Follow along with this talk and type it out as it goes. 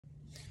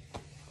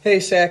Hey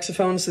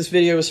saxophones, this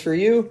video is for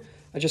you.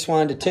 I just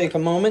wanted to take a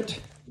moment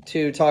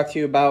to talk to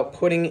you about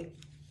putting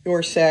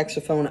your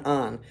saxophone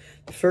on.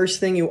 The first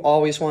thing you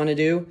always want to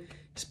do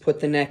is put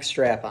the neck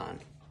strap on.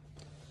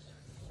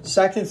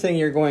 Second thing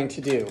you're going to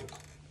do,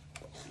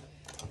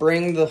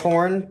 bring the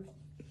horn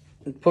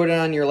and put it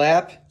on your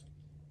lap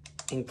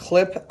and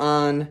clip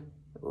on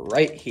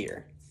right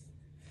here.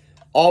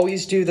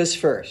 Always do this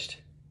first.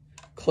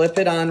 Clip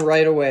it on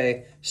right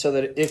away so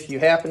that if you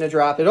happen to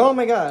drop it, oh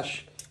my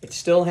gosh, it's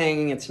still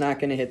hanging, it's not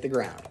going to hit the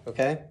ground,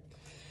 okay?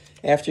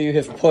 After you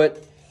have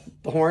put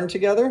the horn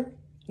together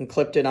and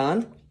clipped it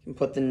on, you can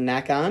put the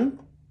neck on,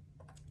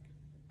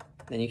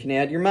 then you can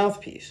add your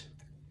mouthpiece,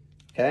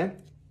 okay?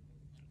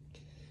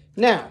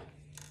 Now,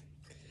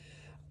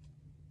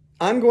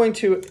 I'm going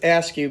to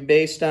ask you,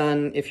 based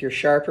on if you're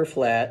sharp or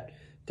flat,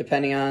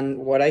 depending on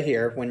what I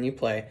hear when you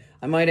play,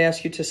 I might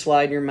ask you to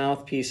slide your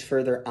mouthpiece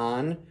further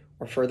on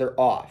or further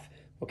off,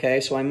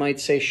 okay? So I might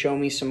say, show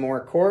me some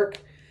more cork.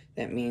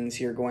 That means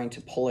you're going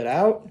to pull it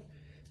out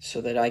so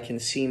that I can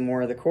see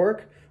more of the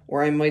cork.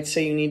 Or I might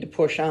say you need to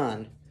push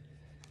on,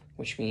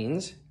 which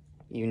means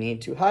you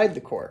need to hide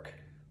the cork,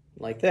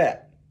 like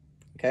that,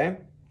 okay?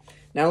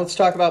 Now let's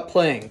talk about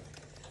playing.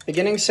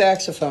 Beginning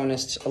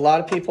saxophonists, a lot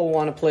of people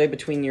want to play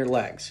between your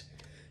legs.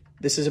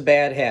 This is a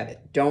bad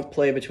habit. Don't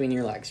play between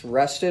your legs.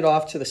 Rest it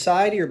off to the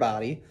side of your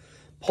body.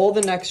 Pull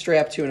the neck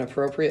strap to an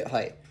appropriate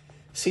height.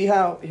 See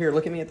how, here,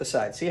 look at me at the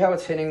side. See how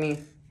it's hitting me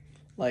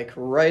like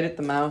right at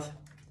the mouth?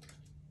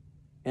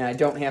 And I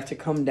don't have to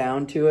come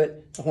down to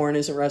it. The horn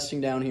isn't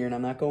resting down here and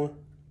I'm not going.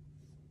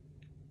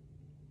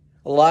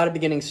 A lot of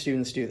beginning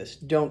students do this.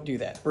 Don't do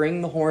that.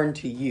 Bring the horn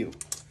to you.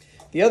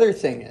 The other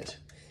thing is,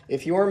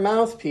 if your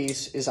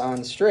mouthpiece is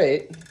on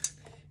straight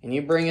and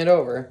you bring it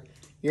over,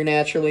 you're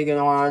naturally going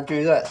to want to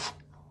do this.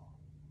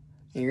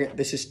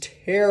 This is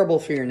terrible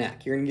for your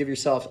neck. You're going to give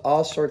yourself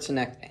all sorts of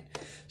neck pain.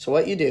 So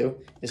what you do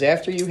is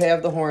after you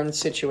have the horn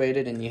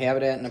situated and you have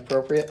it at an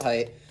appropriate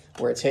height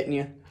where it's hitting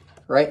you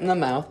right in the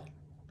mouth,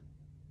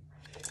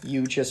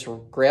 you just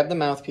grab the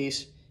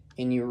mouthpiece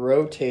and you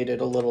rotate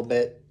it a little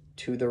bit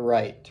to the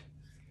right.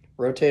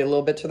 Rotate a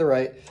little bit to the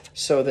right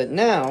so that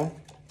now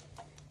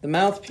the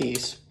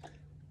mouthpiece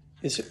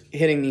is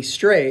hitting me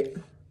straight,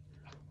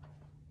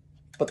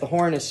 but the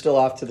horn is still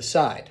off to the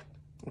side,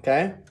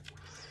 okay?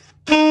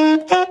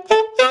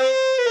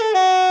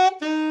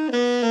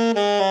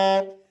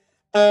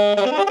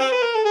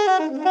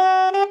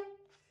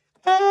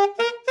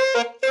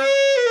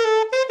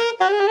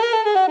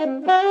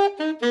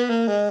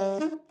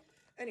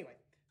 Anyway,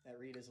 that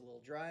reed is a little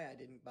dry. I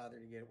didn't bother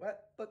to get it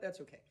wet, but that's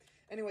okay.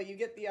 Anyway, you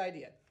get the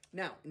idea.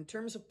 Now, in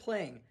terms of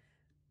playing,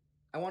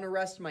 I want to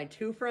rest my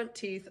two front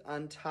teeth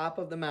on top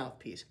of the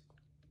mouthpiece.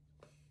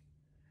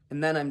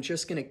 And then I'm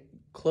just going to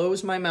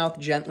close my mouth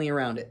gently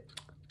around it.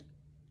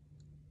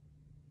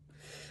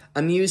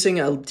 I'm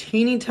using a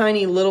teeny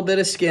tiny little bit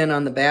of skin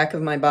on the back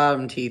of my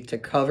bottom teeth to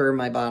cover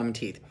my bottom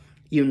teeth.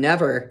 You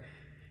never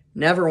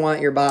want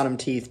your bottom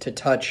teeth to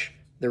touch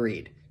the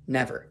reed.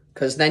 Never.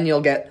 Because then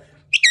you'll get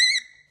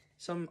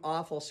some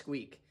awful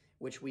squeak,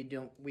 which we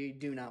do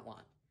not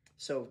want.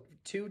 So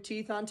 2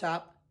 teeth on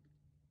top,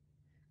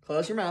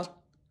 close your mouth,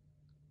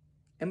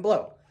 and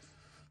blow.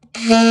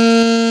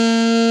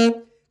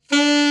 And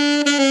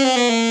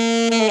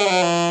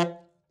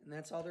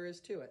that's all there is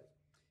to it,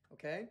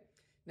 okay?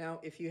 Now,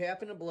 if you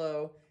happen to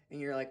blow and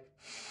you're like,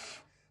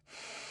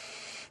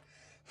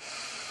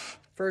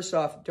 first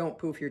off, don't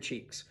poof your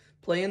cheeks.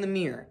 Play in the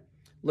mirror.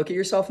 Look at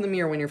yourself in the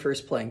mirror when you're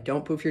first playing.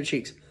 Don't poof your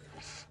cheeks.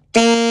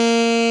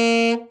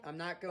 I'm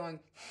not going.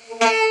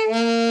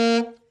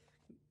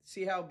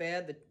 See how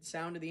bad the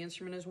sound of the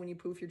instrument is when you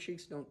poof your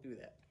cheeks? Don't do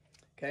that,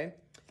 okay?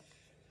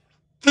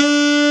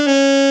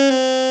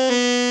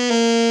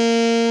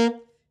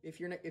 If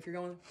you're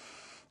going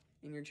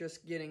and you're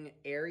just getting an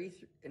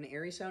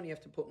airy sound, you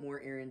have to put more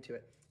air into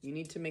it. You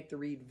need to make the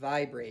reed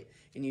vibrate,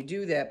 and you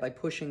do that by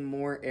pushing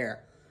more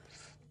air.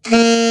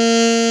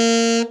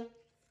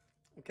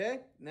 Okay?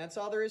 And that's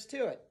all there is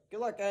to it. Good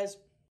luck, guys.